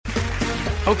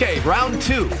Okay, round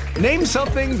 2. Name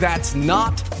something that's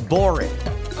not boring.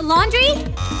 A laundry?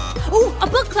 Ooh, a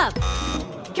book club.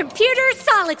 Computer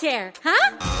solitaire,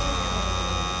 huh?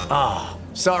 Ah,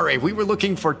 sorry, we were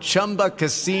looking for Chumba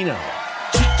Casino.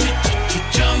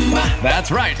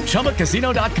 That's right,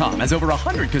 ChumbaCasino.com has over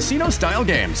 100 casino-style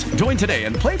games. Join today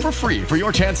and play for free for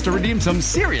your chance to redeem some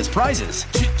serious prizes.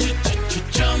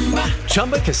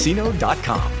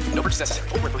 ChumbaCasino.com. No purchase necessary.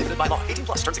 Void where prohibited by law. 18+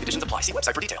 terms and conditions apply. See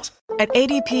website for details. At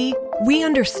ADP, we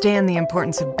understand the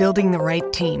importance of building the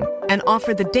right team and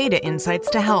offer the data insights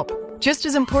to help. Just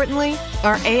as importantly,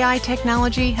 our AI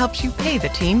technology helps you pay the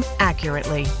team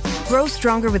accurately. Grow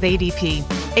stronger with ADP.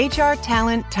 HR,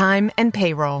 talent, time, and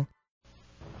payroll.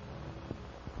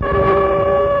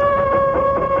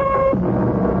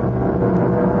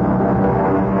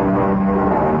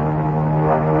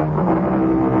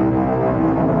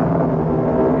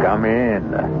 Come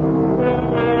in.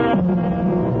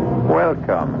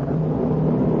 Welcome.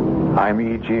 I'm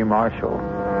E.G. Marshall.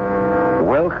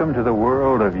 Welcome to the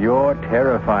world of your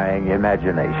terrifying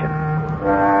imagination.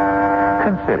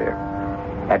 Consider,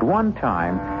 at one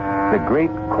time, the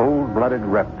great cold-blooded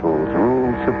reptiles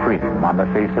ruled supreme on the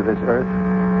face of this earth.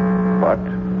 But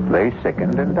they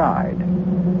sickened and died,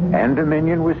 and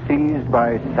dominion was seized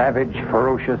by savage,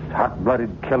 ferocious,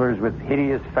 hot-blooded killers with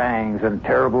hideous fangs and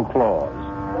terrible claws.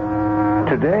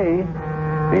 Today,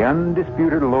 the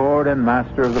undisputed lord and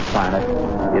master of the planet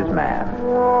is man.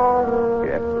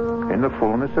 Yet, in the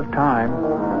fullness of time,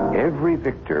 every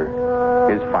victor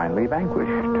is finally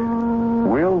vanquished.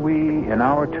 Will we, in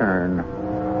our turn,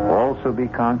 also be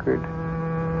conquered?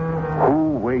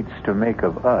 Who waits to make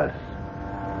of us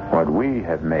what we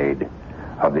have made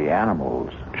of the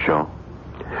animals? Jean?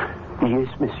 Yes,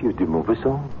 Monsieur de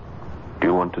Maupassant? Do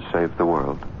you want to save the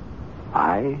world?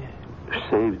 I?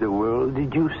 Save the world,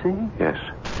 did you say? Yes.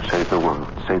 Save the world.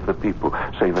 Save the people.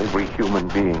 Save every human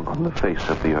being on the face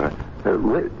of the earth.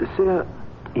 Well, sir,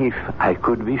 if I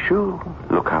could be sure.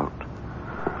 Look out.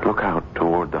 Look out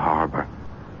toward the harbor.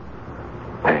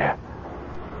 There.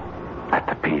 At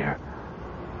the pier.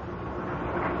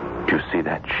 Do you see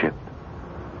that ship?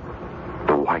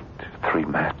 The white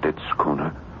three-masted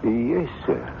schooner? Yes,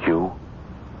 sir. You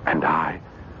and I,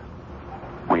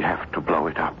 we have to blow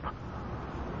it up.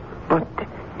 But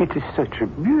it is such a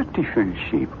beautiful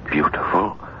ship.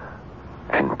 Beautiful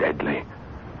and deadly.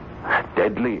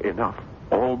 Deadly enough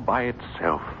all by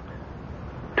itself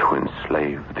to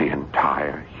enslave the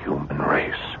entire human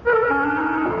race.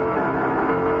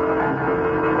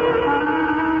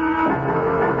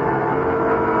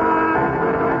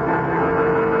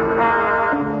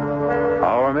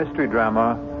 Our mystery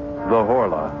drama, The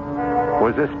Horla,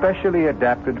 was especially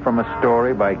adapted from a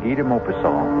story by Guy de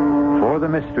Maupassant for the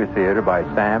Mystery Theater by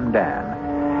Sam Dan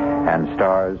and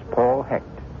stars Paul Hecht.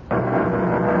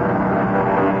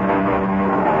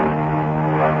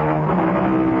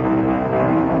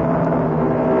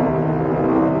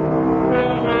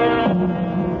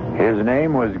 His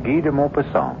name was Guy de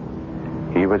Maupassant.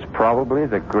 He was probably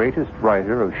the greatest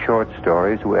writer of short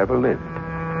stories who ever lived.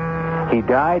 He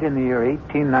died in the year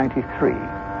 1893.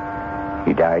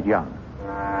 He died young.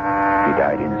 He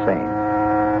died insane.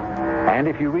 And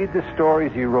if you read the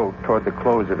stories he wrote toward the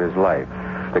close of his life,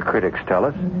 the critics tell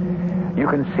us, you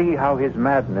can see how his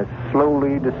madness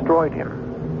slowly destroyed him.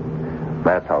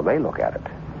 That's how they look at it.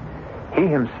 He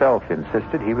himself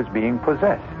insisted he was being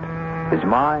possessed. His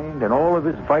mind and all of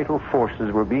his vital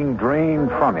forces were being drained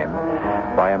from him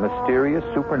by a mysterious,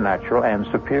 supernatural, and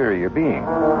superior being.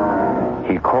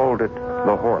 He called it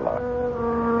the Horla.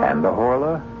 And the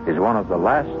Horla is one of the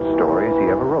last stories he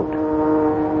ever wrote.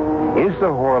 Is the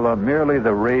Horla merely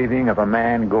the raving of a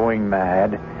man going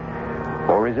mad,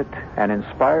 or is it an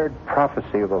inspired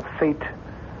prophecy of a fate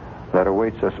that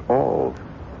awaits us all?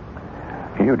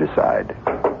 You decide.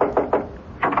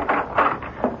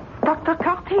 Dr.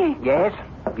 Cartier. Yes?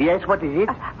 Yes, what is it?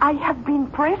 I have been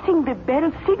pressing the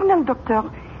bell signal, Doctor.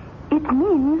 It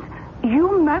means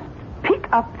you must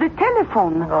pick up the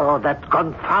telephone. Oh, that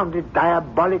confounded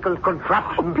diabolical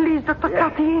contraption. Oh, please, Dr.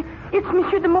 Cartier. It's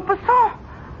Monsieur de Maupassant.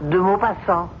 De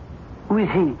Maupassant? Who is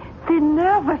he? The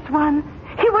nervous one.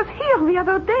 He was here the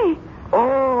other day.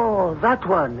 Oh, that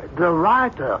one. The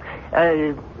writer.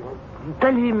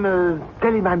 Tell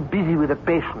him I'm busy with a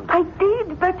patient. I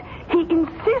did, but he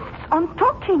insists on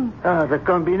talking. The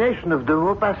combination of de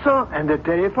Maupassant and the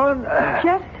telephone.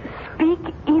 Just speak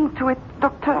into it,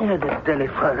 Doctor. The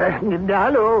telephone.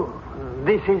 Hello.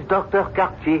 This is Dr.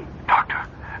 Cartier. Doctor,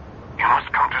 you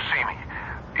must come to see me.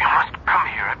 You must come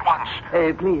here at once.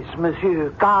 Please, monsieur,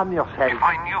 calm yourself. If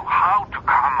I knew how to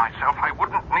calm myself, I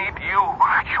wouldn't need you.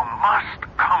 You must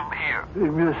come here.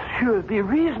 Monsieur, be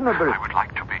reasonable. I would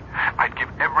like to be. I'd give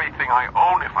everything I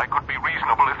own if I could be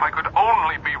reasonable, if I could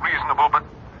only be reasonable, but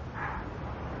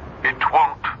it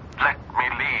won't let me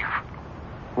leave.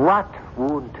 What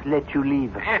won't let you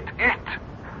leave? It.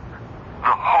 The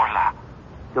Horla.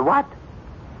 The what?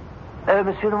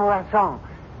 Monsieur de Moisson.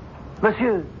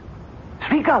 Monsieur,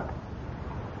 speak up.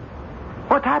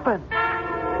 What happened?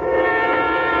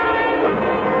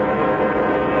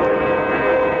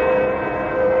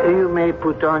 You may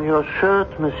put on your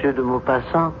shirt, Monsieur de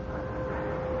Maupassant.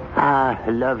 Ah,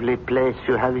 a lovely place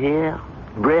you have here.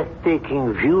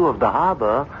 Breathtaking view of the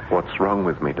harbor. What's wrong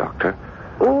with me, Doctor?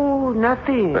 Oh,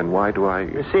 nothing. Then why do I...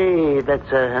 You see,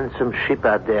 that's a handsome ship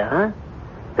out there, huh?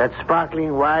 That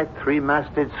sparkling white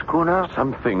three-masted schooner.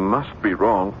 Something must be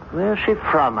wrong. Where's she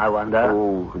from, I wonder?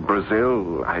 Oh,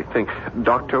 Brazil, I think.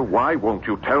 Doctor, why won't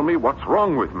you tell me what's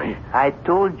wrong with me? I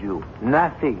told you,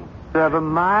 nothing. You have a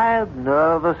mild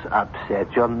nervous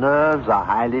upset. Your nerves are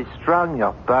highly strung.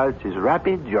 Your pulse is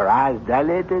rapid. Your eyes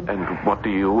dilated. And what do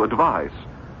you advise?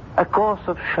 A course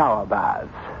of shower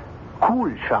baths.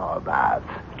 Cool shower baths.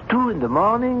 2 in the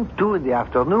morning, 2 in the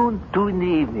afternoon, 2 in the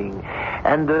evening.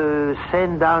 And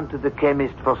send down to the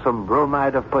chemist for some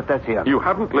bromide of potassium. You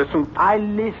haven't listened? I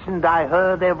listened. I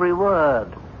heard every word.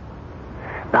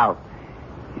 Now,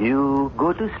 you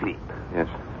go to sleep. Yes.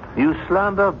 You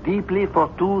slumber deeply for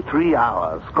 2-3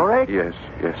 hours, correct? Yes.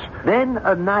 Then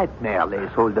a nightmare lays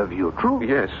hold of you, true?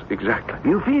 Yes, exactly.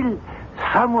 You feel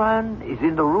someone is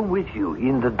in the room with you,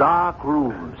 in the dark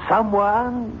room.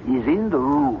 Someone is in the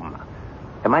room.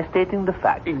 Am I stating the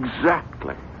fact?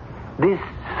 Exactly. This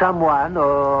someone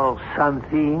or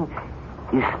something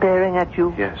is staring at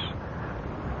you? Yes.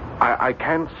 I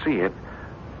can't see it,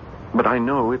 but I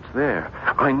know it's there.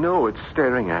 I know it's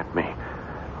staring at me.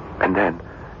 And then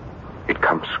it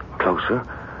comes closer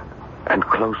and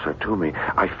closer to me.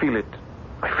 I feel it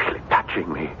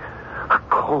touching me. A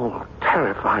cold,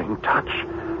 terrifying touch.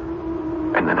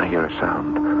 And then I hear a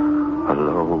sound. A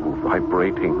low,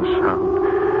 vibrating sound.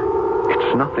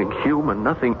 It's nothing human,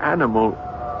 nothing animal,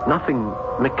 nothing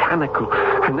mechanical.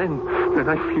 And then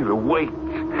I feel a weight,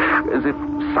 as if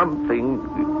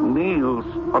something kneels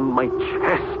on my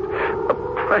chest. A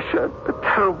pressure, a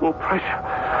terrible pressure.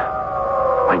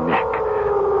 My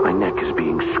neck is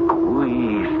being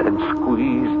squeezed and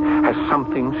squeezed as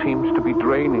something seems to be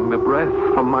draining the breath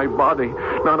from my body.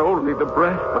 Not only the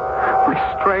breath, but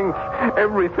my strength.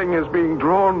 Everything is being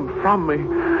drawn from me.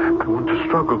 I want to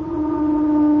struggle,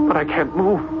 but I can't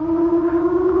move.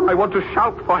 I want to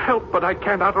shout for help, but I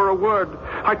can't utter a word.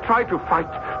 I try to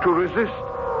fight, to resist,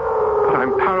 but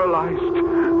I'm paralyzed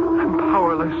and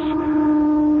powerless.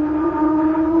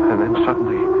 And then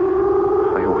suddenly,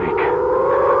 I awake,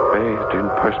 bathed in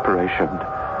perspiration,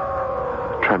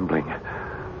 trembling.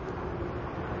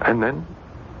 And then,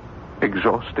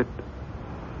 exhausted,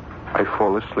 I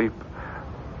fall asleep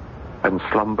and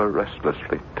slumber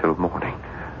restlessly till morning.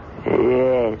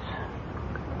 Yes,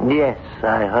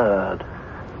 I heard.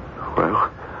 Well,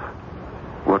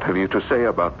 what have you to say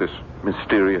about this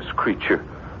mysterious creature?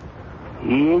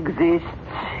 He exists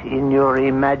in your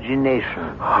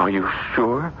imagination. Are you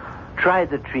sure? Try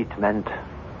the treatment,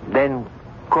 then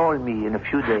call me in a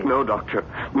few days. No, Doctor.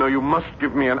 No, you must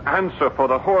give me an answer for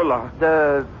the Horla.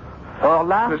 The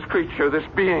Horla? This creature, this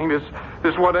being,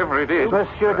 this whatever it is.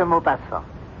 Monsieur de Maupassant,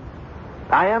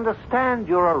 I understand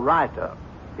you're a writer.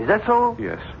 Is that so?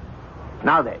 Yes.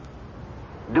 Now then,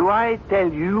 do I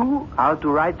tell you how to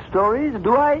write stories?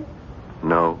 Do I?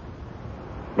 No.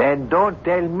 Then don't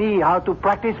tell me how to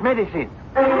practice medicine.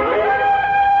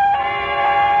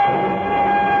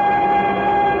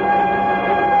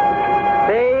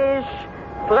 Fish,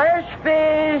 fresh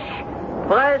fish,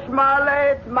 fresh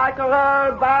mullet,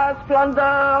 mackerel, bass,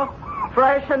 flounder,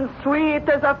 fresh and sweet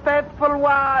as a faithful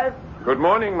wife. Good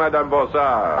morning, Madame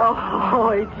Bossard. Oh,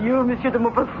 it's you, Monsieur de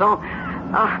Maupassant.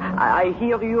 I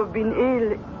hear you have been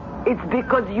ill. It's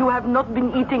because you have not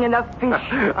been eating enough fish.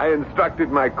 I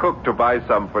instructed my cook to buy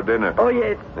some for dinner. Oh,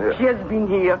 yes. She has been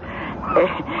here.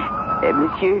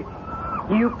 Monsieur,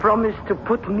 you promised to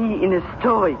put me in a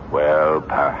story. Well,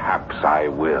 perhaps I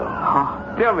will.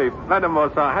 Oh. Tell me, Madame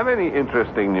Bossard, have any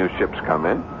interesting new ships come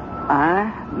in?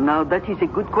 Now that is a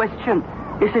good question.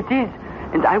 Yes, it is.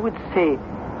 And I would say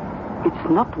it's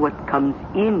not what comes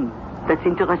in that's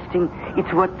interesting.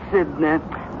 It's what's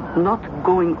not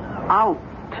going out.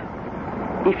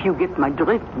 If you get my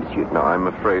drift, monsieur. No, I'm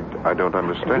afraid I don't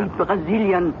understand. The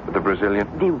Brazilian. The Brazilian?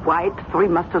 The white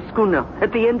three-master schooner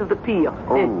at the end of the pier.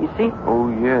 Oh, you see? Oh,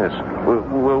 yes.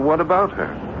 Well, what about her?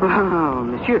 Oh,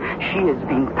 monsieur, she has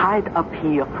been tied up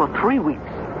here for 3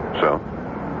 weeks. So?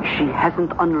 She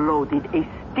hasn't unloaded a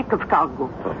stick of cargo.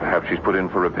 Well, perhaps she's put in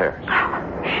for repairs.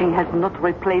 She has not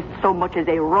replaced so much as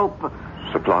a rope.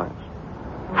 Supplies?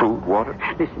 Food, water?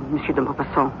 Listen, Monsieur de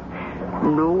Maupassant,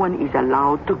 no one is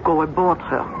allowed to go aboard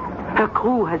her. Her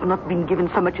crew has not been given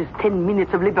so much as 10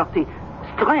 minutes of liberty.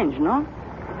 Strange, no?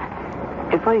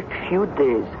 Every few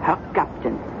days, her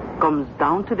captain comes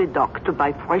down to the dock to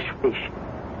buy fresh fish,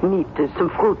 meat, some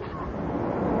fruits.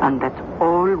 And that's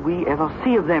all we ever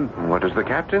see of them. What does the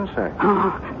captain say?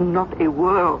 Not a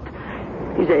word.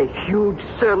 He's a huge,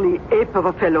 surly ape of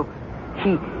a fellow.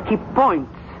 He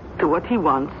points to what he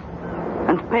wants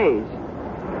and pays.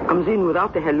 Comes in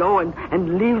without a hello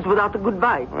and leaves without a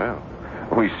goodbye. Well,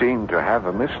 we seem to have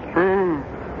a mystery.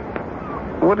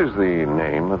 What is the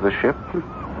name of the ship?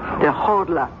 The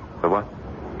Horla. The what?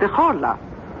 The Horla.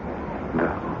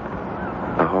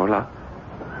 The Horla?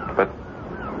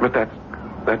 But that's...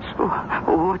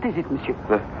 What is it, monsieur?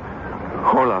 The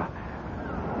Horla.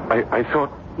 I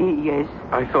thought... Yes?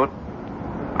 I thought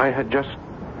I had just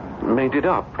made it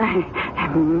up.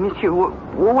 Monsieur,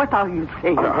 what are you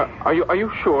saying? Are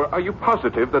you sure? Are you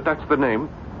positive that that's the name?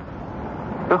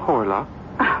 The Horla?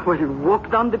 Well, walk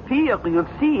down the pier. You'll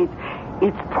see it.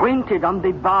 It's printed on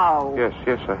the bow. Yes.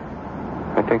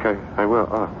 I think I will.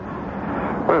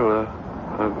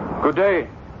 Good day,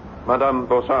 Madame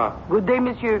Bossard. Good day,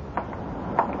 monsieur.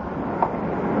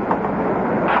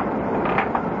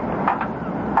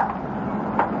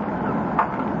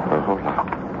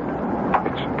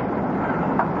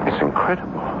 It's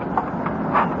incredible.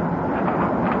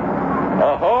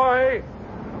 Ahoy!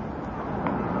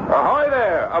 Ahoy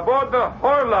there! Aboard the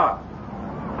Horla!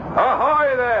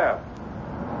 Ahoy there!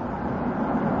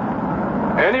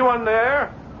 Anyone there?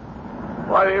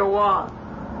 What do you want?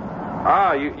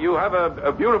 You have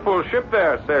a beautiful ship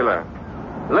there, sailor.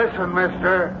 Listen,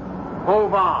 mister.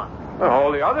 Move on. Well,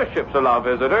 all the other ships allow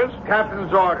visitors.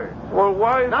 Captain's orders. Well,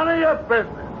 why... None of your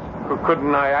business.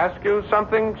 Couldn't I ask you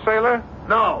something, sailor?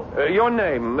 No. Your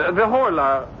name, the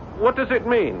Horla, what does it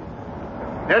mean?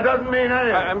 It doesn't mean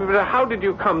anything. How did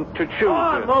you come to choose? Go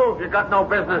on, move. You got no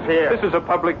business here. This is a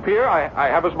public pier. I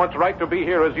have as much right to be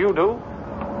here as you do.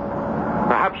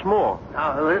 Perhaps more.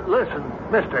 Now, listen,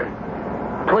 mister.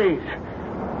 Please,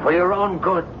 for your own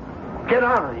good, get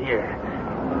out of here.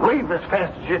 Leave as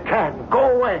fast as you can.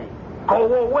 Go away.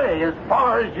 Go away as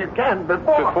far as you can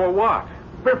before... Before what?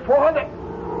 Before the...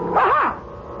 Aha!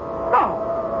 No!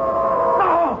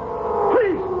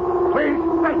 Please.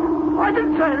 I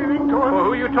didn't say anything to him. Well,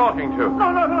 who are you talking to?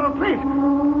 No, please.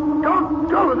 Don't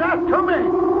do that to me.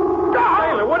 No!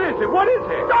 Sailor, what is it? What is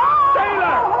it? No!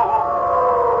 Sailor!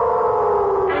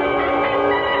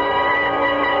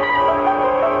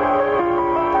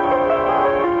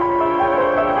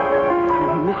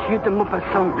 Monsieur de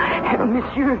Maupassant.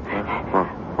 Monsieur.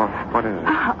 What is it?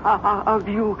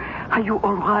 Are you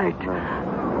all right?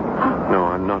 No,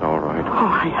 I'm not all right.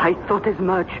 Oh, I thought as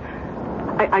much.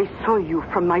 I saw you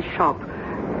from my shop.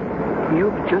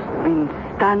 You've just been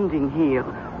standing here.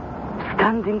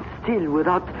 Standing still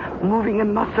without moving a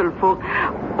muscle for...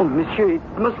 Oh, monsieur, it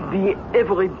must be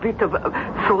every bit of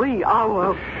 3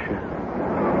 hours.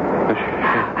 The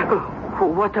ship.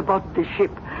 What about the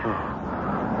ship?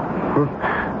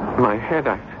 My head,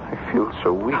 I feel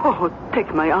so weak. Oh,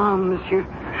 take my arm, monsieur.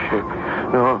 Ship.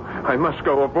 No, I must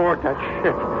go aboard that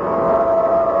ship.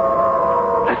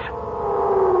 Listen.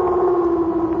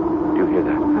 Do you hear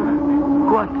that?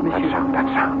 What, monsieur? That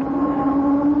sound.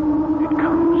 It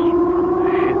comes from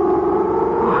the ship.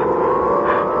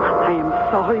 Oh, I am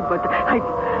sorry, but I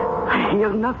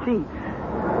hear nothing.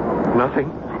 Nothing?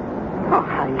 Oh,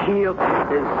 I hear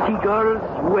seagulls,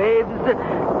 waves.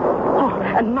 Oh,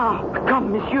 and now,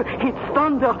 come, monsieur. It's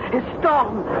thunder, a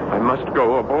storm. I must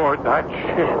go aboard that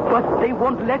ship. But they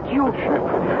won't let you. The ship.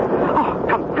 Oh,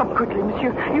 come quickly,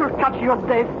 monsieur. You'll catch your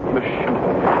death. The ship.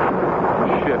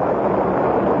 The ship.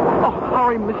 Oh,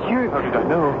 hurry, monsieur. How did I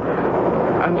know?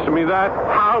 Answer me that.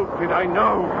 How did I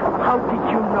know? How did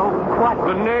you know what?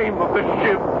 The name of the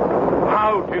ship.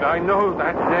 How did I know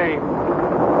that name?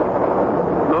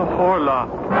 The Horla.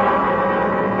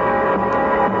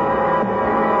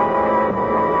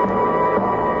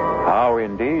 How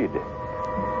indeed.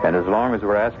 And as long as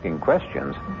we're asking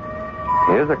questions,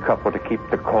 here's a couple to keep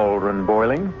the cauldron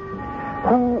boiling.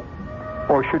 Who,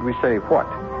 or should we say what,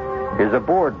 is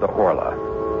aboard the Horla?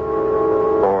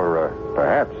 Or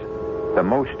perhaps the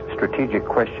most strategic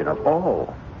question of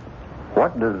all,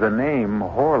 what does the name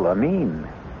Horla mean?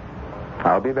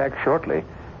 I'll be back shortly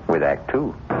with Act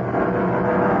 2.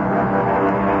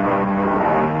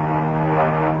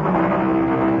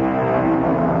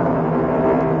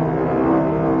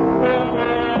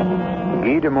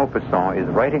 Guy de Maupassant is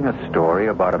writing a story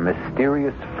about a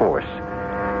mysterious force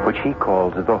which he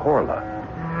calls the Horla,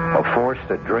 a force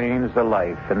that drains the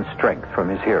life and strength from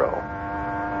his hero.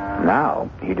 Now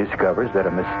he discovers that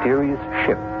a mysterious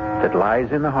ship that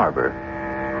lies in the harbor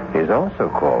is also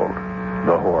called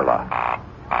the Horla.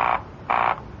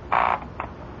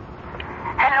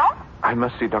 Hello? I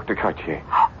must see Dr. Cartier.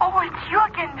 Oh, it's you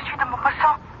again, Monsieur de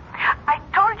Maupassant. I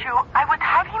told you I would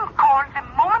have him called the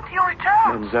moment you return.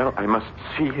 Mademoiselle, I must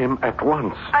see him at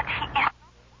once. But he is...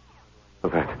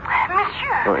 That.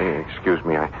 Monsieur. Oh, excuse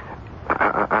me.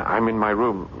 I'm in my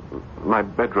room, my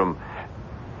bedroom,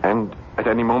 and at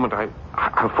any moment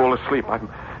I'll fall asleep.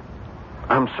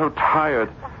 I'm so tired.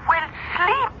 Well,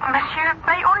 sleep, Monsieur,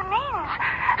 by all means.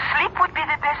 Sleep would be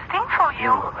the best thing for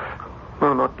you.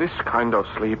 No, not this kind of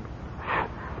sleep.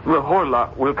 The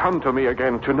Horla will come to me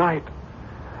again tonight.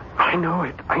 I know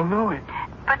it.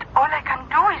 But all I can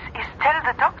do is tell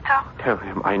the doctor. Tell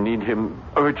him I need him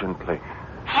urgently.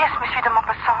 Yes, Monsieur de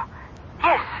Maupassant.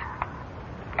 Yes.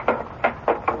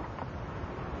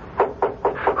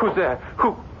 Who's there?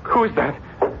 Who is that?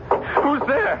 Who's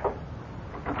there?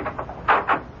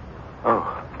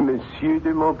 Oh. Monsieur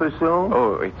de Maupassant?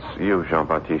 Oh, it's you,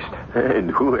 Jean-Baptiste. And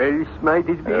who else might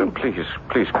it be?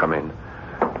 Please come in.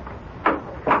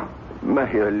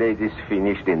 My lady's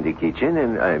finished in the kitchen,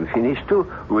 and I'm finished, too,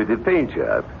 with the paint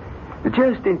job.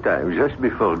 Just in time, just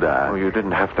before dark. Oh, you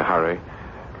didn't have to hurry.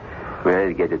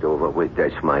 Well, get it over with.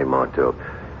 That's my motto.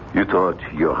 You thought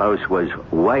your house was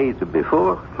white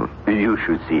before? You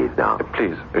should see it now.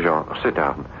 Please, Jean, sit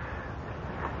down.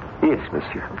 Yes,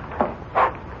 monsieur.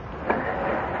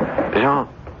 Jean,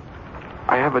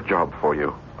 I have a job for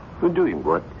you. Doing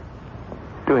what?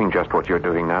 Doing just what you're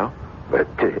doing now. But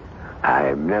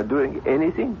I'm not doing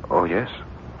anything. Oh, yes.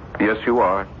 Yes, you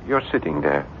are. You're sitting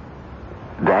there.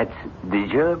 That's the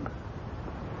job?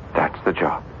 That's the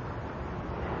job.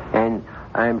 And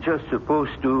I'm just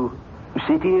supposed to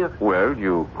sit here? Well,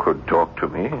 you could talk to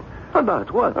me.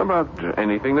 About what? About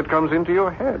anything that comes into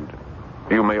your head.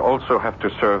 You may also have to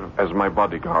serve as my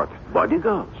bodyguard.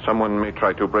 Bodyguard? Someone may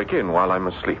try to break in while I'm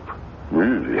asleep.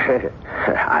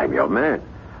 I'm your man.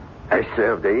 I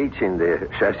served H in the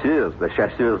Chasseurs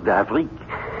d'Afrique.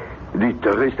 The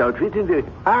tourist outfit in the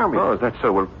army. Oh, that's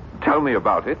so. Well, tell me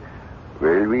about it.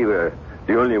 Well, we were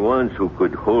the only ones who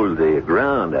could hold the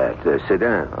ground at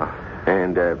Sedan.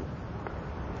 And,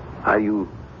 are you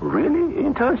really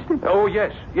interested? Oh,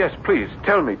 yes, please.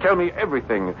 Tell me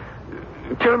everything.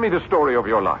 Tell me the story of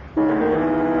your life.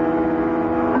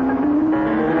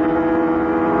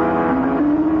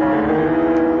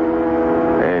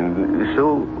 And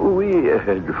so we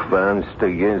advanced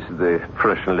against the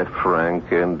Prussian left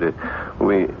flank, and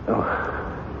we...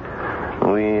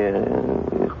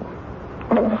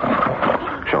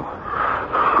 Jean.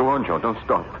 Go on, Jean. Don't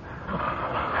stop.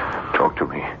 Talk to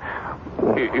me.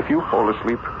 If you fall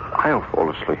asleep, I'll fall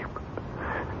asleep.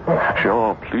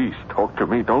 Jean, please talk to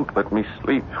me. Don't let me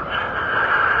sleep.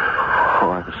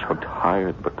 Oh, I'm so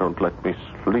tired, but don't let me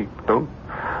sleep. Don't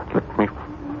let me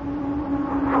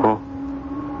fall.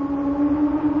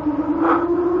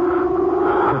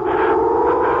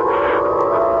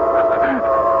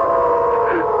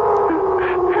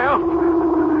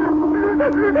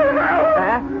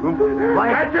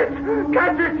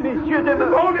 Catch it, Monsieur de...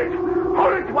 Hold it!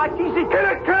 What is it? Kill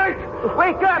it!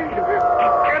 Wake up!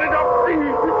 Get it up,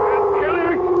 please! Kill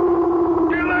it!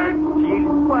 Kill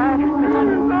what,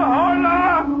 Monsieur? The Horla!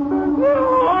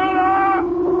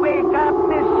 Wake up,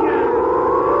 Monsieur!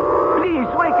 Please,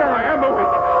 wake up! I am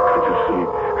awake.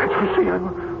 Can't you see? I'm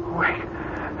awake.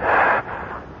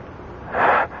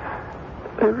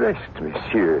 Rest,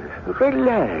 Monsieur.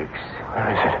 Relax. Where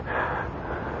is it?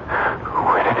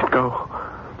 Where did it go?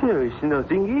 There is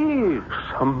nothing here.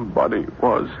 Somebody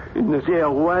was in this... There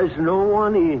was no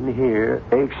one in here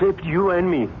except you and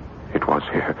me. It was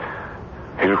here.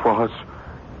 It was.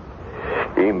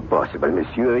 Impossible,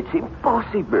 Monsieur. It's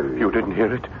impossible. You didn't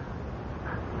hear it?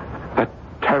 That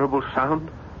terrible sound?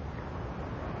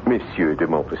 Monsieur de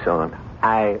Maupassant,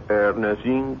 I heard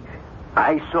nothing.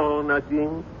 I saw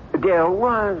nothing. There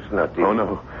was nothing. Oh,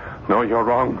 no. No, you're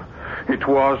wrong. It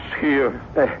was here.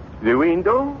 The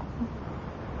window?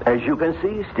 As you can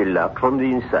see, still locked from the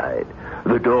inside.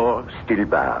 The door still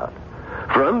barred.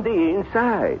 From the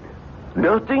inside.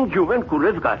 Nothing human could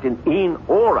have gotten in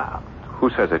or out. Who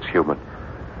says it's human?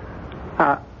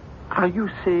 Are you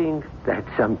saying that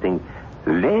something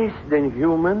less than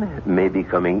human may be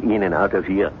coming in and out of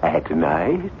here at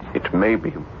night? It may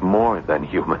be more than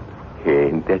human.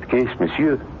 In that case,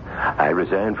 Monsieur, I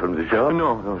resign from the job.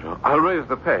 No, Jean. I'll raise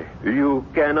the pay. You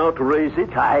cannot raise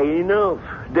it high enough.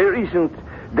 There isn't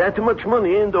that much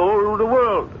money in the whole of the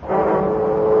world.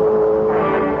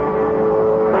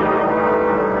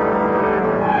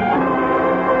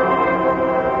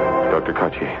 Dr.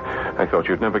 Cartier, I thought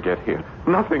you'd never get here.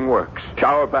 Nothing works.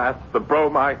 Shower baths, the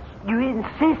bromides. You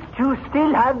insist you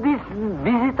still have this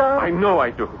visitor? I know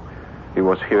I do. He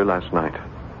was here last night.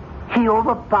 He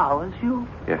overpowers you?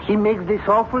 Yes. He makes this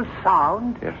awful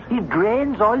sound? Yes. He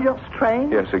drains all your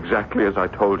strength? Yes, exactly as I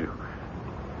told you.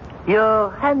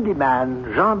 Your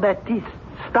handyman, Jean-Baptiste,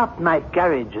 stopped my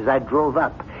carriage as I drove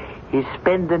up. He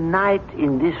spent the night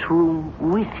in this room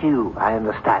with you, I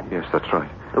understand. Yes, that's right.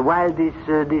 While this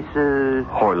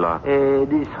Horla.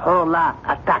 This Horla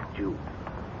attacked you.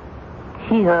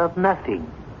 He heard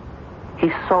nothing.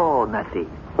 He saw nothing.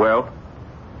 Well?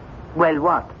 Well,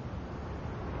 what?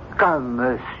 Come,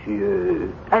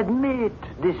 monsieur. Admit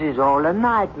this is all a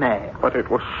nightmare. But it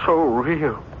was so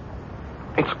real.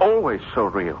 It's always so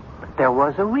real. There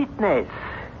was a witness.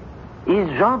 Is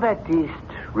Jean-Baptiste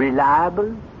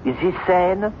reliable? Is he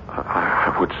sane?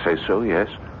 I would say so, yes.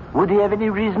 Would he have any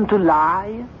reason to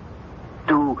lie?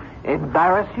 To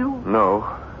embarrass you? No.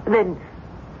 Then,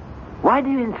 why do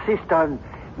you insist on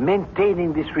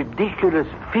maintaining this ridiculous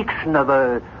fiction of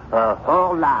a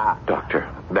Horla? Doctor,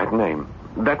 that name,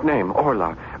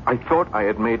 Horla, I thought I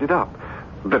had made it up.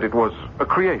 That it was a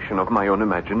creation of my own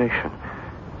imagination.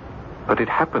 But it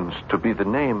happens to be the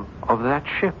name of that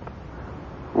ship.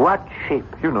 What ship?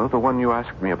 You know, the one you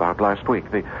asked me about last week,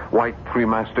 the white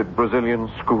three-masted Brazilian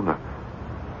schooner.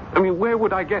 I mean, where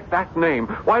would I get that name?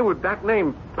 Why would that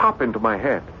name pop into my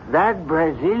head? That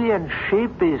Brazilian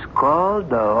ship is called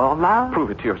the Horla?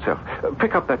 Prove it to yourself.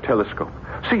 Pick up that telescope.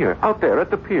 See her out there at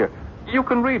the pier. You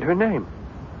can read her name.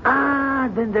 Ah,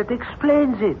 then that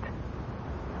explains it.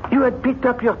 You had picked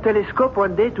up your telescope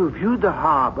one day to view the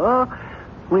harbor.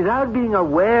 Without being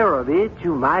aware of it,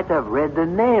 you might have read the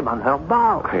name on her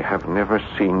bow. I have never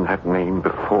seen that name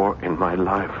before in my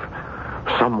life.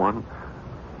 Someone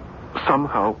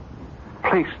somehow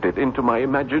placed it into my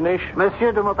imagination.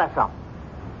 Monsieur de Maupassant,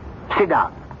 sit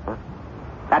down. Huh?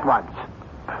 At once.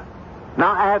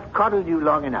 Now, I have coddled you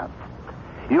long enough.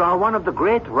 You are one of the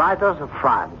great writers of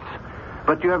France,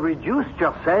 but you have reduced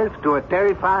yourself to a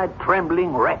terrified,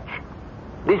 trembling wretch.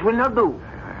 This will not do.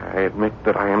 I admit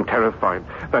that I am terrified.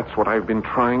 That's what I've been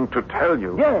trying to tell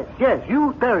you. Yes,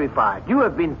 you terrified. You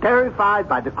have been terrified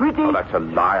by the critics. Oh, that's a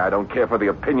lie. I don't care for the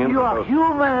opinions You of are those...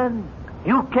 human.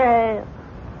 You care.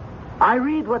 I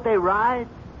read what they write.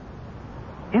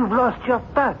 You've lost your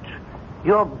touch.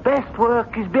 Your best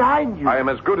work is behind you. I am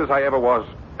as good as I ever was.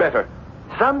 Better.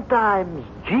 Sometimes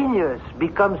genius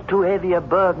becomes too heavy a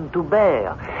burden to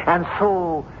bear. And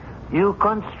so you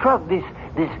construct this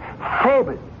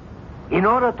fable in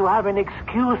order to have an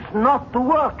excuse not to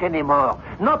work anymore,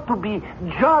 not to be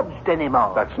judged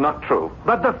anymore. That's not true.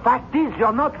 But the fact is,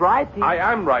 you're not writing. I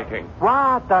am writing.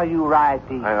 What are you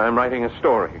writing? I'm writing a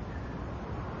story.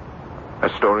 A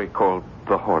story called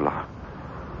The Horla.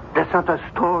 That's not a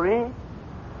story.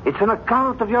 It's an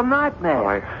account of your nightmare. Oh,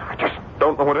 I just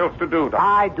don't know what else to do.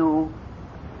 I do.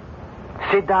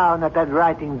 Sit down at that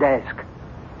writing desk.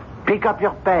 Pick up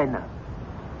your pen.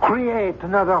 Create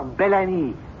another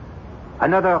Bellamy.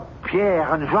 Another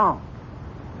Pierre and Jean.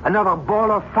 Another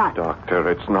ball of fat. Doctor,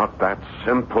 it's not that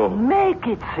simple. Make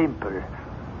it simple.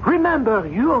 Remember,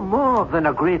 you're more than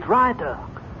a great writer.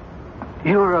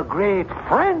 You're a great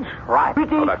French writer.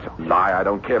 Oh, that's a lie. I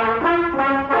don't care.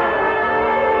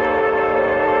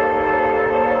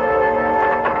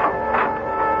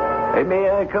 May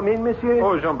I come in, monsieur?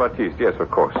 Oh, Jean-Baptiste, yes, of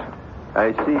course.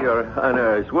 I see your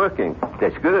honor is working.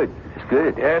 That's good. It's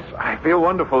good. Yes, I feel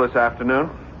wonderful this afternoon.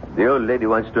 The old lady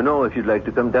wants to know if you'd like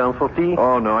to come down for tea.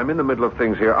 Oh, no, I'm in the middle of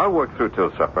things here. I'll work through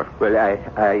till supper. Well,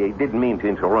 I didn't mean to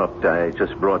interrupt. I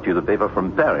just brought you the paper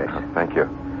from Paris. Thank you.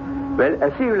 Well,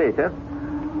 I'll see you later.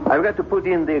 I've got to put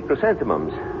in the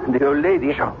chrysanthemums. The old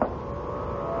lady... Jean,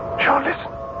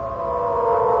 listen.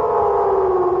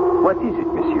 What is it,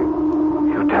 monsieur?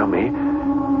 You tell me.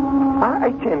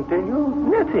 I can't tell you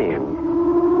nothing.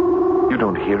 You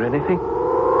don't hear anything?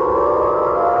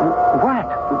 What?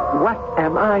 What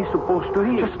am I supposed to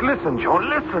hear? Just listen, Jean,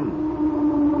 listen.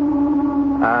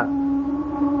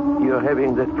 You're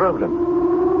having that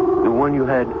problem. The one you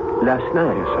had last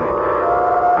night.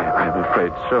 Yes, I'm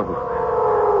afraid so.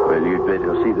 Well, you'd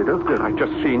better see the doctor. I've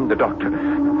just seen the doctor.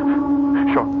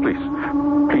 Jean, please,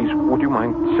 would you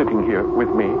mind sitting here with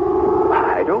me?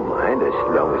 I don't mind as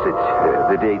long as it's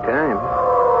the daytime.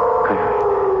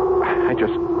 I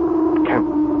just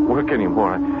can't work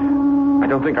anymore. I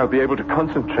don't think I'll be able to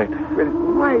concentrate. Well,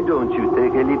 why don't you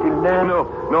take a little nap?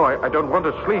 No, I don't want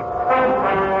to sleep.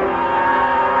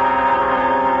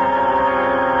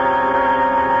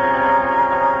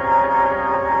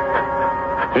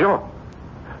 Jean!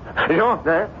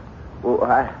 Oh,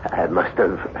 I must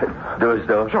have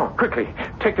dozed off. Jean, quickly,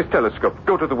 take this telescope.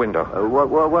 Go to the window.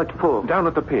 What for? Down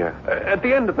at the pier. At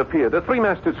the end of the pier, the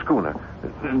three-masted schooner.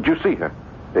 Do you see her?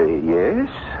 Yes,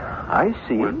 I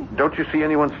see. Well, don't you see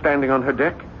anyone standing on her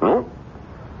deck? No.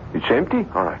 It's empty.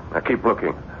 All right, now keep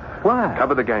looking. Why?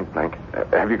 Cover the gangplank.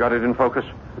 Have you got it in focus?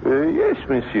 Yes,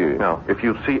 monsieur. Now, if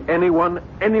you see anyone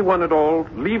at all,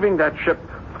 leaving that ship,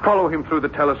 follow him through the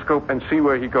telescope and see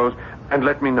where he goes, and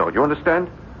let me know. Do you understand?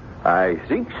 I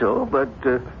think so, but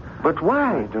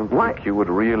why? I don't think you would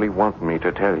really want me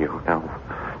to tell you. Now,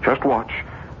 just watch.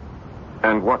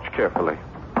 And watch carefully.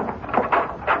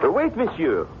 Wait,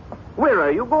 monsieur. Where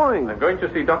are you going? I'm going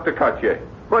to see Dr. Cartier.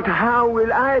 But how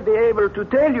will I be able to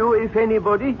tell you if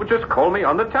anybody... Well, just call me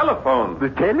on the telephone. The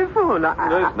telephone?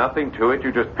 There's nothing to it.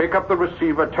 You just pick up the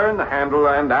receiver, turn the handle,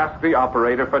 and ask the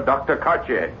operator for Dr.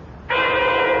 Cartier.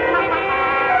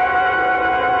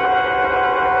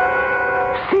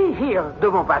 See here, de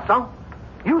Maupassant.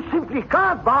 You simply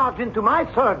can't barge into my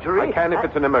surgery. I can if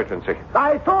it's an emergency.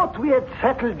 I thought we had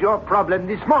settled your problem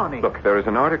this morning. Look, there is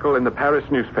an article in the Paris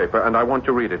newspaper, and I want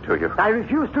to read it to you. I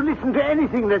refuse to listen to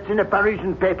anything that's in a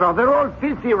Parisian paper. They're all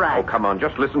filthy rags. Oh, come on,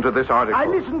 just listen to this article. I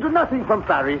listen to nothing from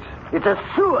Paris. It's a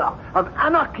sewer of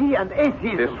anarchy and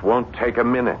atheism. This won't take a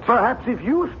minute. Perhaps if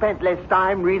you spent less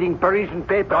time reading Parisian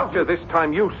papers... Doctor, this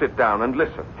time you sit down and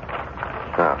listen.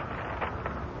 Now,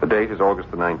 the date is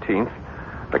August the 19th.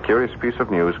 A curious piece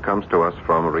of news comes to us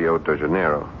from Rio de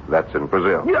Janeiro. That's in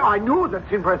Brazil. Yeah, I know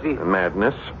that's in Brazil.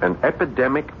 Madness, an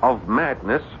epidemic of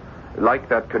madness, like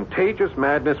that contagious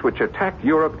madness which attacked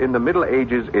Europe in the Middle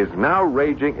Ages, is now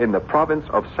raging in the province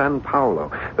of São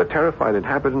Paulo. The terrified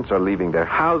inhabitants are leaving their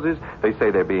houses. They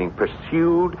say they're being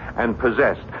pursued and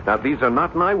possessed. Now, these are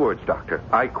not my words, Doctor.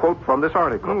 I quote from this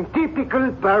article.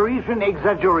 Typical Parisian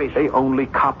exaggeration. They only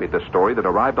copied the story that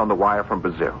arrived on the wire from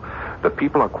Brazil. The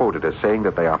people are quoted as saying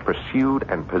that they are pursued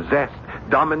and possessed,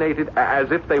 dominated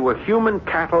as if they were human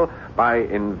cattle by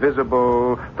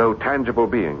invisible, though tangible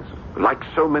beings, like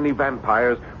so many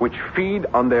vampires which feed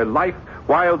on their life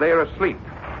while they're asleep.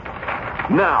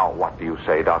 Now, what do you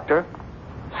say, Doctor?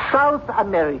 South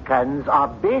Americans are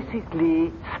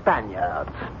basically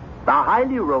Spaniards. They're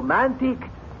highly romantic,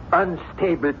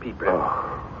 unstable people.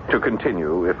 To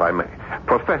continue, if I may,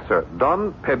 Professor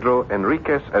Don Pedro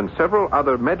Enriquez and several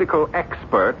other medical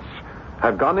experts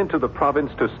have gone into the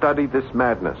province to study this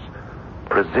madness.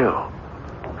 Brazil.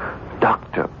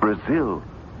 Doctor, Brazil.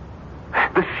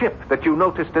 The ship that you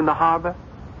noticed in the harbor,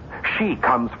 she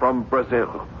comes from Brazil.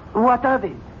 What of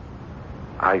it?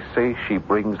 I say she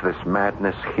brings this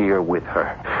madness here with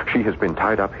her. She has been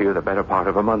tied up here the better part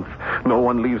of a month. No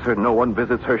one leaves her, no one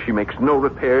visits her. She makes no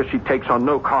repairs, she takes on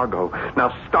no cargo.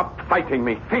 Now stop fighting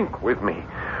me. Think with me.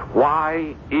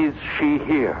 Why is she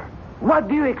here? What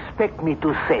do you expect me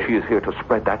to say? She is here to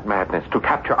spread that madness, to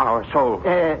capture our souls.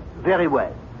 Very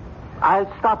well.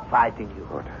 I'll stop fighting you.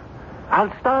 Good.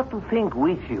 I'll start to think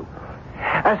with you.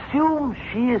 Assume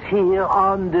she is here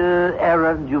on the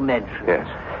errand you mentioned. Yes.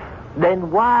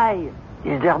 Then why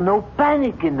is there no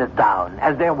panic in the town,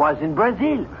 as there was in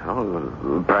Brazil?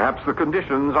 Well, perhaps the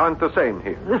conditions aren't the same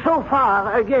here. So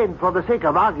far, again, for the sake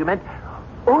of argument,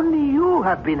 only you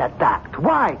have been attacked.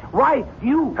 Why? Why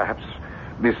you? Perhaps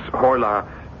this Horla,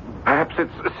 perhaps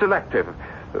it's selective.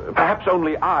 Perhaps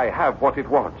only I have what it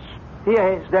wants.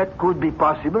 Yes, that could be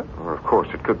possible. Or, of course,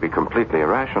 it could be completely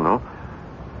irrational.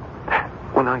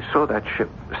 When I saw that ship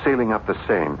sailing up the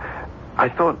Seine, I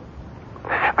thought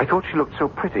she looked so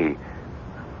pretty,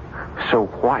 so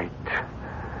white.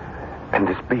 And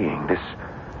this being, this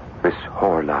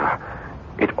Horla,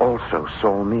 it also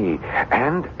saw me.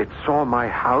 And it saw my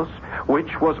house,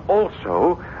 which was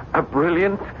also a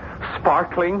brilliant,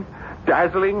 sparkling,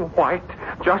 dazzling white,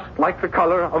 just like the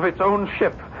color of its own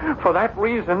ship. For that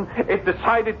reason, it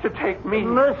decided to take me.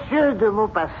 Monsieur de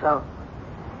Maupassant,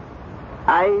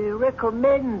 I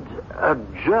recommend a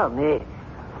journey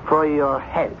for your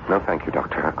health. No, thank you,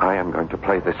 Doctor. I am going to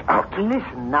play this out.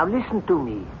 Listen to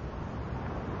me.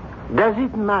 Does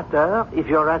it matter if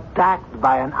you're attacked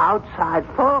by an outside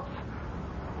force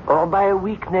or by a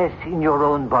weakness in your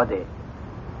own body?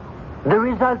 The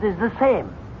result is the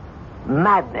same.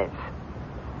 Madness.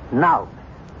 Now,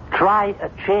 try a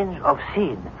change of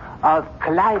scene, of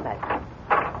climate.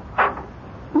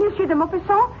 Monsieur de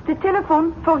Maupassant, the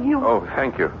telephone for you. Oh,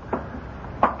 thank you.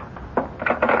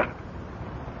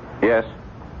 Yes?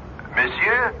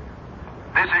 Monsieur,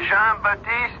 this is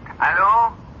Jean-Baptiste.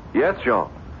 Hello? Yes, Jean.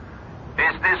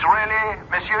 Is this really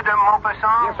Monsieur de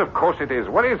Maupassant? Yes, of course it is.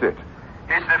 What is it?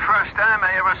 It's the first time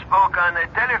I ever spoke on the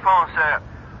telephone, sir.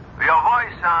 Your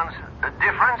voice sounds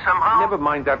different somehow. Never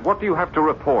mind that. What do you have to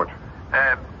report?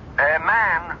 A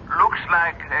man looks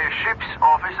like a ship's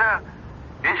officer.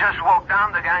 He just walked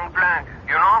down the gangplank,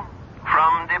 you know,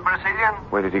 from the Brazilian.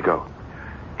 Where did he go?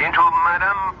 Into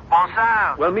Madame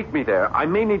Bonsard. Well, meet me there. I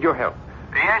may need your help.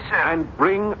 Yes, sir. And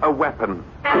bring a weapon.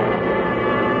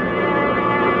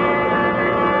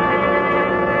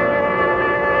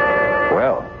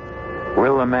 Well,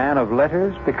 will the man of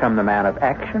letters become the man of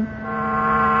action?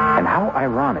 And how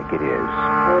ironic it is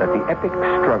that the epic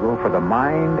struggle for the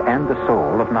mind and the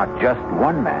soul of not just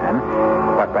one man,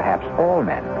 but perhaps all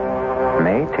men,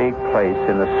 may take place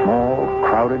in the small,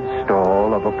 crowded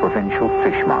stall of a provincial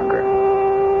fishmonger.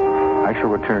 I shall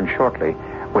return shortly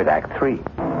with Act 3.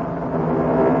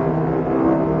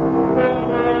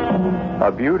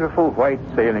 A beautiful white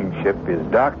sailing ship is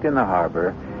docked in the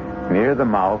harbor near the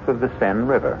mouth of the Seine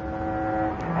River.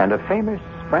 And a famous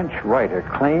French writer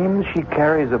claims she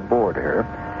carries aboard her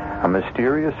a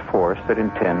mysterious force that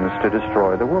intends to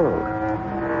destroy the world.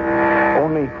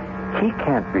 Only he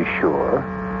can't be sure,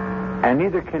 and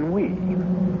neither can we.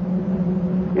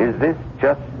 Is this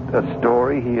just a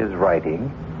story he is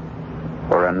writing,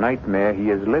 or a nightmare he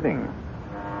is living?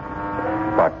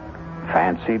 But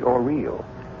fancied or real,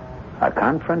 a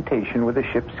confrontation with the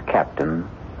ship's captain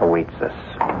awaits us.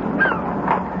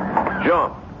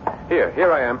 Jean,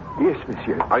 here I am. Yes,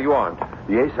 monsieur. Are you armed?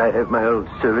 Yes, I have my old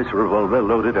service revolver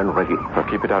loaded and ready. Now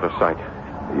keep it out of sight.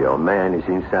 Your man is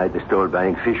inside the store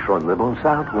buying fish from the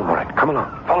Bonsard. All right, come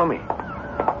along. Follow me.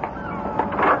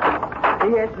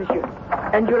 Yes, monsieur.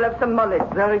 And you'll have some mullet.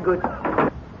 Very good.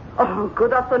 Oh,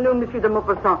 good afternoon, Monsieur de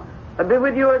Maupassant. I'll be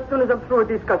with you as soon as I'm through with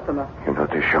this customer. You know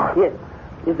this, Jean? Yes.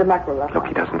 It's the mackerel. Look,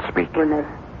 he doesn't speak. Renee.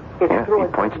 Yeah, he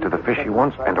points to the fish he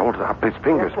wants and holds up his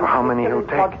fingers for how many he'll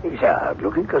take. He's a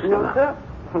hard-looking customer. No, sir.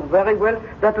 Very well.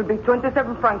 That will be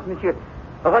 27 francs, monsieur.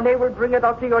 René will bring it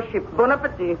out to your ship. Bon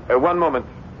appetit. One moment.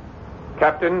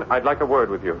 Captain, I'd like a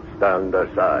word with you. Stand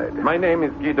aside. My name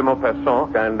is Guy de Maupassant.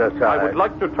 Stand aside. I would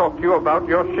like to talk to you about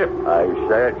your ship. I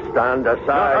said stand aside.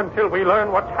 Not until we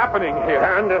learn what's happening here.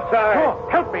 Stand aside. Oh,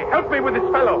 help me with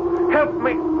this fellow. Help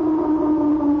me.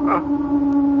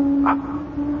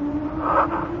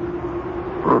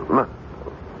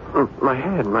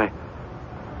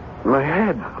 My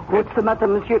head. What's the matter,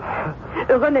 monsieur?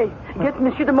 René, get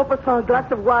Monsieur de Maupassant a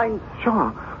glass of wine.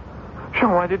 Jean,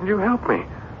 why didn't you help me?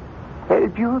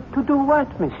 Help you to do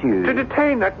what, monsieur? To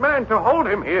detain that man, to hold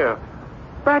him here.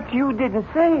 But you didn't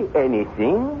say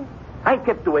anything. I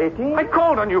kept waiting. I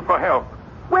called on you for help.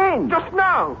 When? Just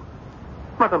now.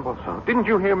 Madame Bonsard, didn't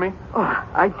you hear me? Oh,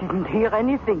 I didn't hear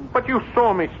anything. But you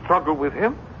saw me struggle with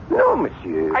him. No,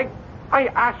 monsieur. I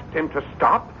asked him to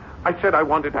stop. I said I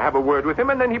wanted to have a word with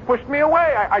him, and then he pushed me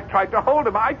away. I tried to hold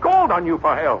him. I called on you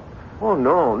for help. Oh,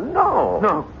 no.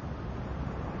 No.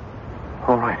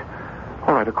 All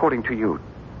right, according to you,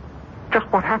 just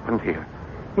what happened here?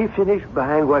 He finished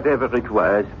buying whatever it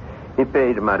was. He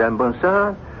paid Madame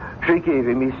Bonsard. She gave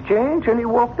him his change, and he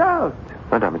walked out.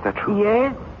 Madame, is that true?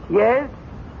 Yes.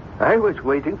 I was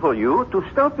waiting for you to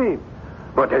stop him.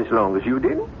 But as long as you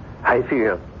didn't, I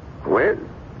fear, well,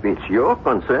 it's your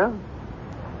concern.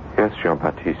 Yes,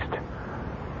 Jean-Baptiste.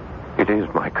 It is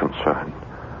my concern.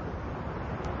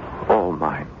 All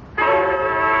mine.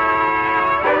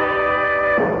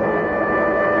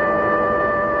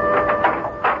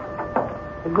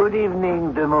 Good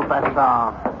evening, de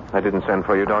Maupassant. I didn't send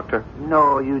for you, Doctor.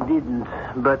 No, you didn't.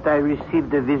 But I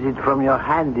received a visit from your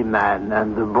handyman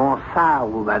and the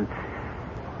Bonsard woman.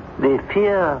 They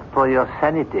fear for your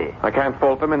sanity. I can't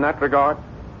fault them in that regard.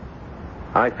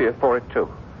 I fear for it, too.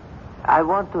 I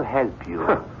want to help you.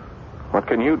 What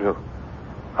can you do?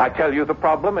 I tell you the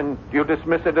problem, and you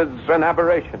dismiss it as an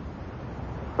aberration.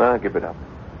 Give it up.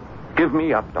 Give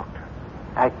me up, Doctor.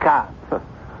 I can't.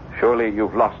 Surely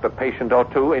you've lost a patient or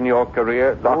two in your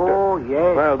career, Doctor. Oh,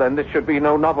 yes. Well, then this should be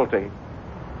no novelty.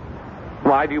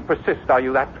 Why do you persist? Are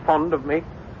you that fond of me?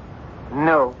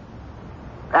 No.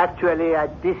 Actually, I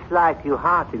dislike you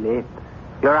heartily.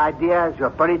 Your ideas, your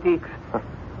politics.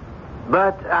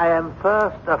 But I am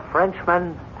first a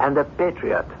Frenchman and a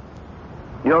patriot.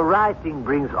 Your writing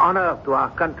brings honor to our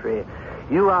country.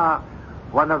 You are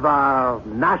one of our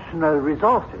national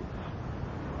resources.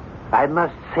 I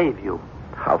must save you.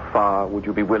 How far would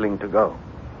you be willing to go?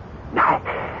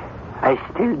 I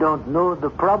still don't know the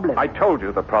problem. I told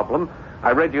you the problem.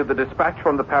 I read you the dispatch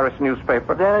from the Paris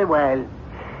newspaper. Very well.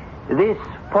 This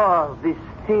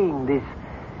thing, this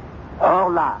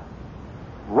Horla,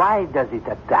 why does it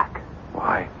attack?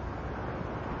 Why?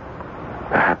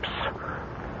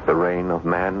 The reign of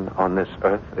man on this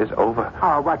earth is over.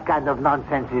 Oh, what kind of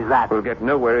nonsense is that? We'll get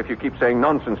nowhere if you keep saying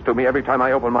nonsense to me every time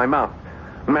I open my mouth.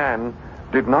 Man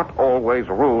did not always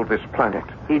rule this planet.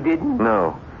 He didn't?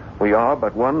 No. We are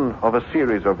but one of a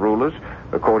series of rulers,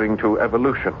 according to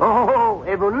evolution. Oh,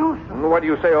 evolution? What do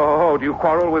you say, oh? Do you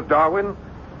quarrel with Darwin?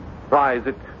 Why, is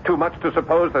it too much to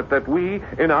suppose that we,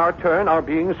 in our turn, are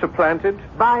being supplanted?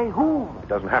 By whom? It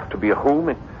doesn't have to be a whom.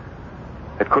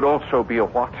 It could also be a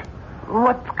what.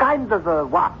 What kind of a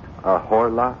what? A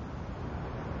Horla.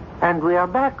 And we are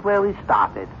back where we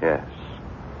started. Yes.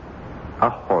 A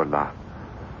Horla.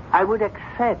 I would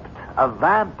accept a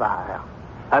vampire,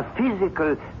 a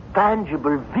physical,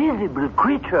 tangible, visible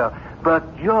creature, but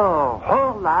your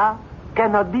Horla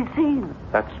cannot be seen.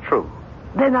 That's true.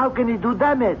 Then how can he do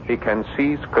damage? He can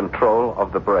seize control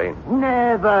of the brain.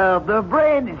 Never. The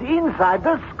brain is inside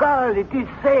the skull. It is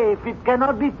safe. It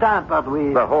cannot be tampered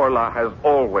with. The Horla has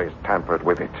always tampered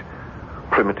with it.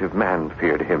 Primitive man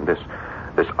feared him, this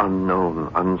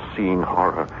unknown, unseen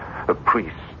horror. The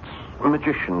priests,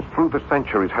 magicians through the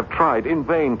centuries have tried in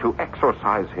vain to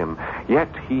exorcise him.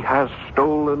 Yet he has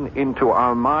stolen into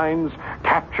our minds,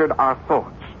 captured our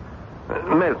thoughts.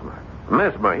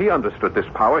 Mesmer, he understood this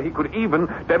power. He could even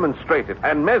demonstrate it.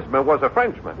 And Mesmer was a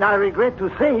Frenchman. I regret to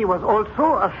say he was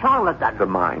also a charlatan. The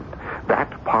mind,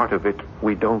 that part of it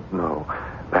we don't know.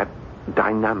 That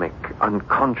dynamic,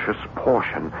 unconscious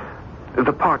portion.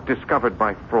 The part discovered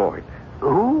by Freud.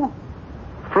 Who?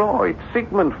 Freud,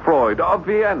 Sigmund Freud of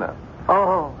Vienna.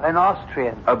 Oh, an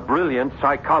Austrian. A brilliant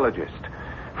psychologist.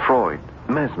 Freud,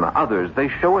 Mesmer, others, they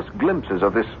show us glimpses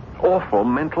of this awful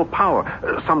mental power.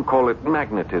 Some call it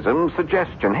magnetism,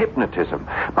 suggestion, hypnotism.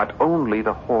 But only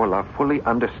the Horla fully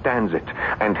understands it,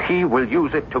 and he will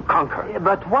use it to conquer.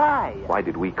 But why? Why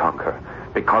did we conquer?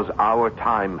 Because our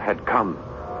time had come.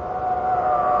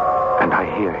 And I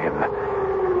hear him.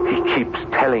 He keeps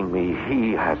telling me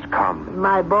he has come.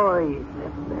 My boy,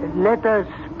 let us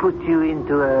put you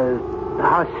into a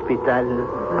hospital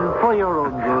for your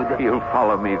own good. He'll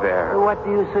follow me there. What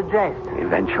do you suggest?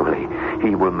 Eventually,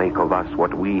 he will make of us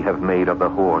what we have made of the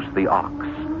horse, the ox.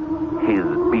 His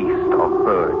beast of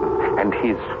burden and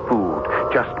his food,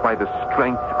 just by the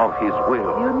strength of his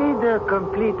will. You need a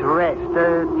complete rest,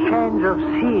 a change of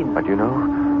scene. But you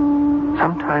know,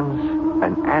 sometimes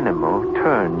an animal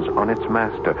turns on its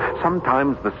master.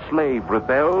 Sometimes the slave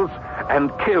rebels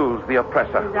and kills the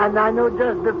oppressor. And I know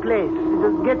just the place.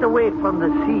 Just get away from the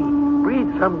sea.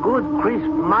 Breathe some good, crisp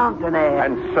mountain air.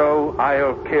 And so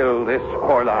I'll kill this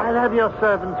Horla. I'll have your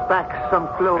servants pack some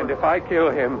clothes. And if I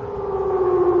kill him,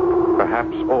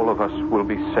 perhaps all of us will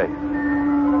be safe.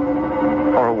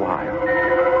 For a while.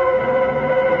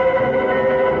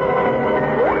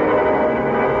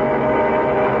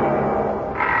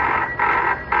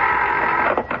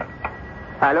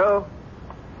 Hello?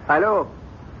 Hello?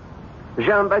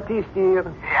 Jean-Baptiste here.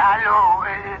 Hello,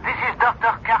 this is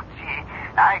Dr. Cartier.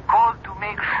 I called to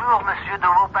make sure Monsieur de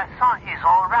Maupassant is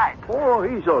all right. Oh,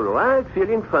 he's all right,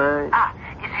 feeling fine. Ah,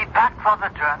 is he back for the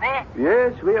journey?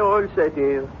 Yes, we're all set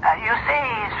here. You say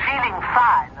he's feeling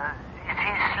fine. Is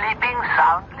he sleeping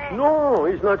soundly? No,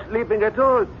 he's not sleeping at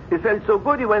all. He felt so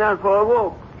good he went out for a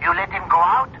walk. You let him go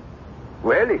out?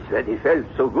 Well, he said he felt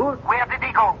so good. Where did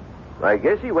he go? I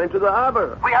guess he went to the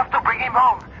harbor. We have to bring him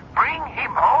home. Bring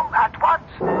him home at once.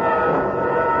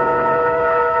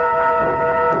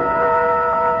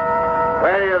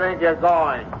 Where do you think you're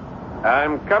going?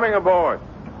 I'm coming aboard.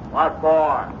 What for?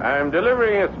 I'm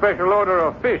delivering a special order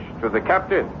of fish to the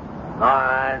captain. All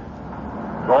right.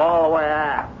 Go all the way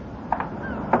aft.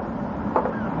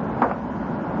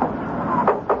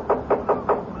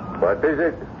 What is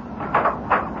it?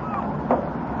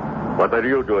 What are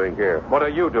you doing here? What are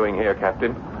you doing here,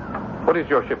 Captain? What is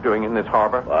your ship doing in this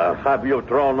harbor? I'll have you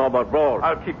thrown overboard.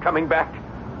 I'll keep coming back.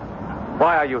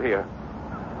 Why are you here?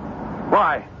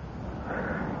 Why?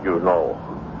 You know.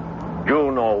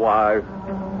 You know why.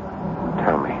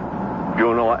 Tell me.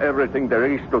 You know everything there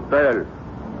is to tell.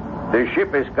 The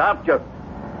ship is captured.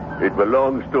 It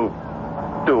belongs to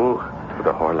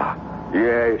the Horla.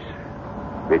 Yes.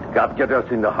 It captured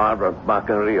us in the harbor back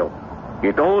in Rio.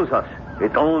 It owns us.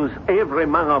 It owns every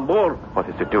man on board. What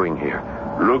is it doing here?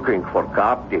 Looking for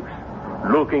captives.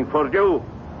 Looking for you.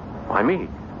 Why me?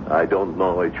 I don't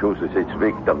know. It chooses its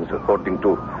victims according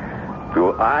to...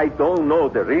 I don't know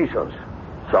the reasons.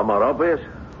 Some are obvious.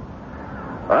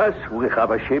 Us, we have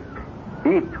a ship.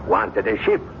 It wanted a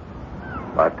ship.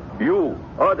 But you,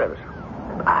 others,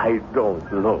 I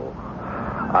don't know.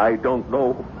 I don't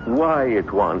know why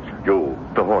it wants you.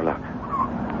 The Horla.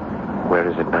 Where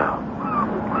is it now?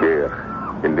 Here,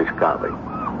 in this cabin.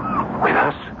 With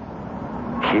us?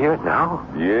 Here now?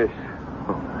 Yes.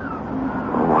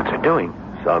 What's it doing?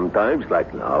 Sometimes,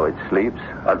 like now, it sleeps.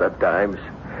 Other times,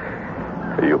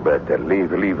 you better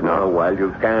leave now while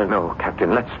you can. No,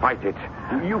 Captain, let's fight it.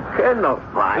 You cannot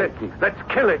fight. Let's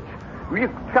kill it. You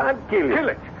can't kill it. Kill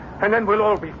it, and then we'll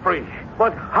all be free.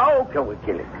 But how can we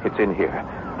kill it? It's in here.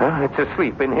 It's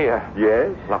asleep in here.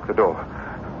 Yes? Lock the door.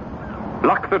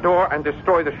 Lock the door and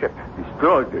destroy the ship.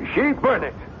 Destroy the ship? Burn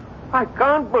it. I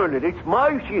can't burn it. It's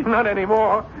my ship. Not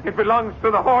anymore. It belongs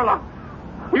to the Horla.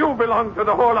 You belong to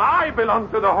the Horla. I belong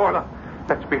to the Horla.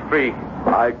 Let's be free.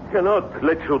 I cannot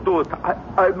let you do it.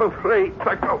 I'm afraid.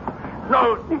 Let go.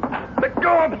 No. Let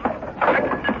go of me.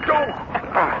 Let go.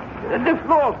 The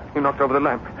floor. You knocked over the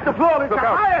lamp. The floor is Look the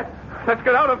out. highest. Let's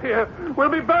get out of here. We'll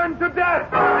be burned to death.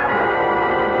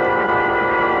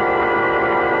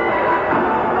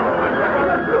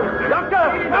 Doctor,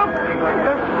 look.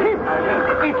 The ship.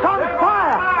 It's on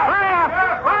fire.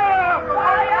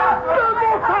 Fire. The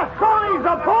Maupassant is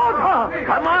aboard her.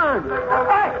 Come on.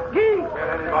 Guy.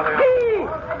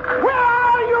 Where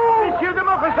are you? Monsieur de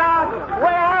Maupassant,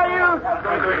 where are you?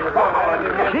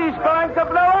 She's going to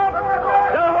blow up.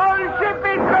 The whole ship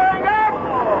is going up.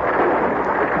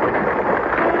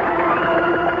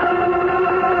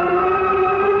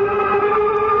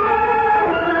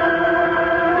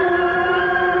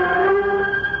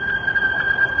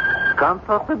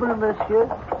 Comfortable, monsieur?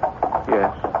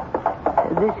 Yes.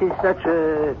 This is such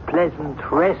a pleasant,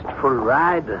 restful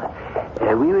ride.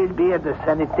 We will be at the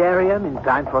sanitarium in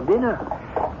time for dinner.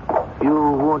 You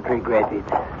won't regret it.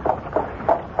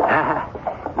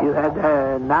 You had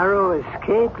a narrow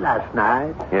escape last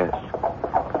night. Yes.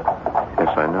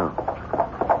 Yes, I know.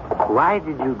 Why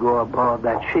did you go aboard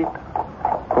that ship?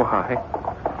 Why?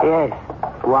 Yes,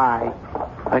 why?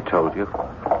 I told you.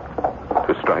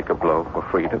 To strike a blow for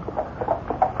freedom.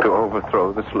 To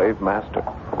overthrow the slave master.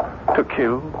 To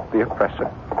kill the oppressor.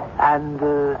 And,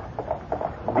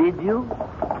 did you?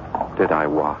 Did I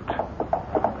what?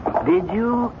 Did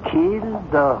you kill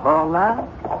the Horla?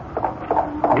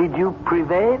 Did you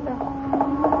prevail?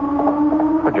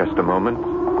 For just a moment.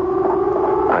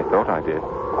 I thought I did.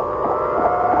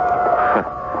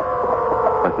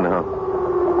 But no.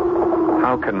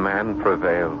 How can man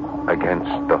prevail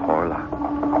against the Horla?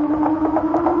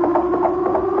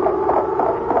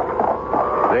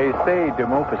 They say de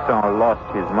Maupassant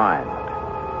lost his mind.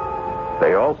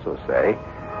 They also say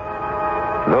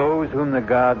those whom the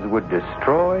gods would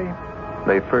destroy,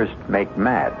 they first make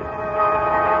mad.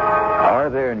 Are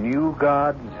there new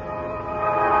gods?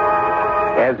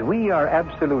 As we are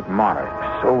absolute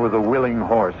monarchs over the willing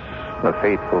horse, the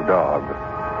faithful dog,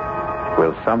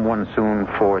 will someone soon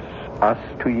force us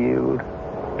to yield,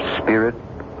 spirit,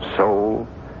 soul,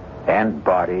 and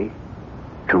body,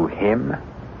 to him?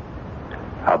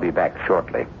 I'll be back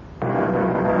shortly.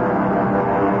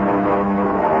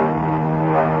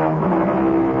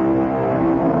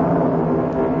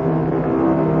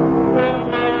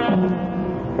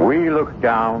 We look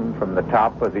down from the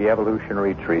top of the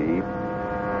evolutionary tree,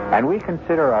 and we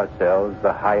consider ourselves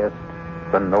the highest,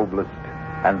 the noblest,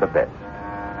 and the best.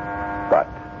 But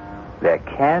there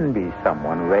can be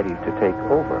someone ready to take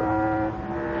over.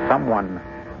 Someone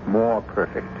more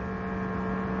perfect.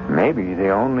 Maybe the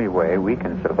only way we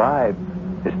can survive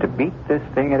is to beat this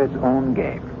thing at its own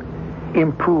game.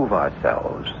 Improve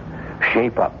ourselves,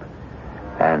 shape up,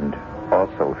 and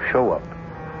also show up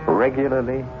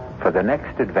regularly for the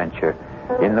next adventure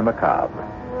in the macabre.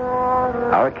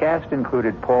 Our cast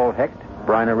included Paul Hecht,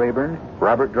 Bryna Rayburn,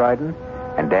 Robert Dryden,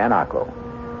 and Dan Ocko.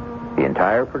 The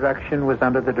entire production was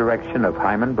under the direction of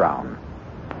Hyman Brown.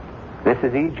 This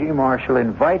is E.G. Marshall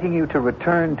inviting you to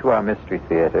return to our Mystery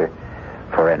Theater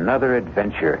for another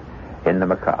adventure in the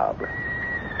macabre.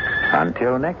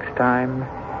 Until next time,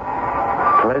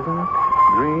 pleasant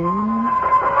dreams.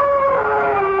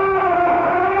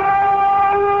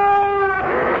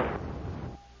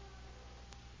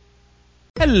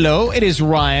 Hello, it is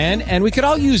Ryan, and we could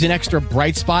all use an extra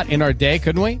bright spot in our day,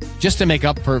 couldn't we? Just to make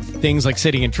up for things like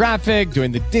sitting in traffic,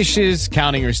 doing the dishes,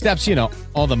 counting your steps, you know,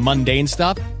 all the mundane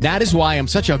stuff. That is why I'm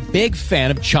such a big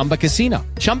fan of Chumba Casino.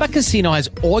 Chumba Casino has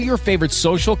all your favorite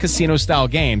social casino-style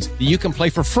games that you can play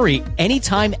for free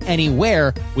anytime,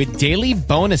 anywhere with daily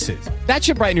bonuses. That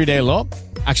should brighten your day a little.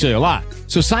 Actually, a lot.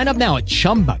 So sign up now at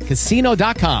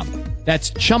ChumbaCasino.com.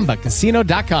 That's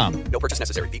ChumbaCasino.com. No purchase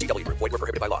necessary. VGW Group. Void where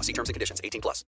prohibited by law. See terms and conditions. 18+.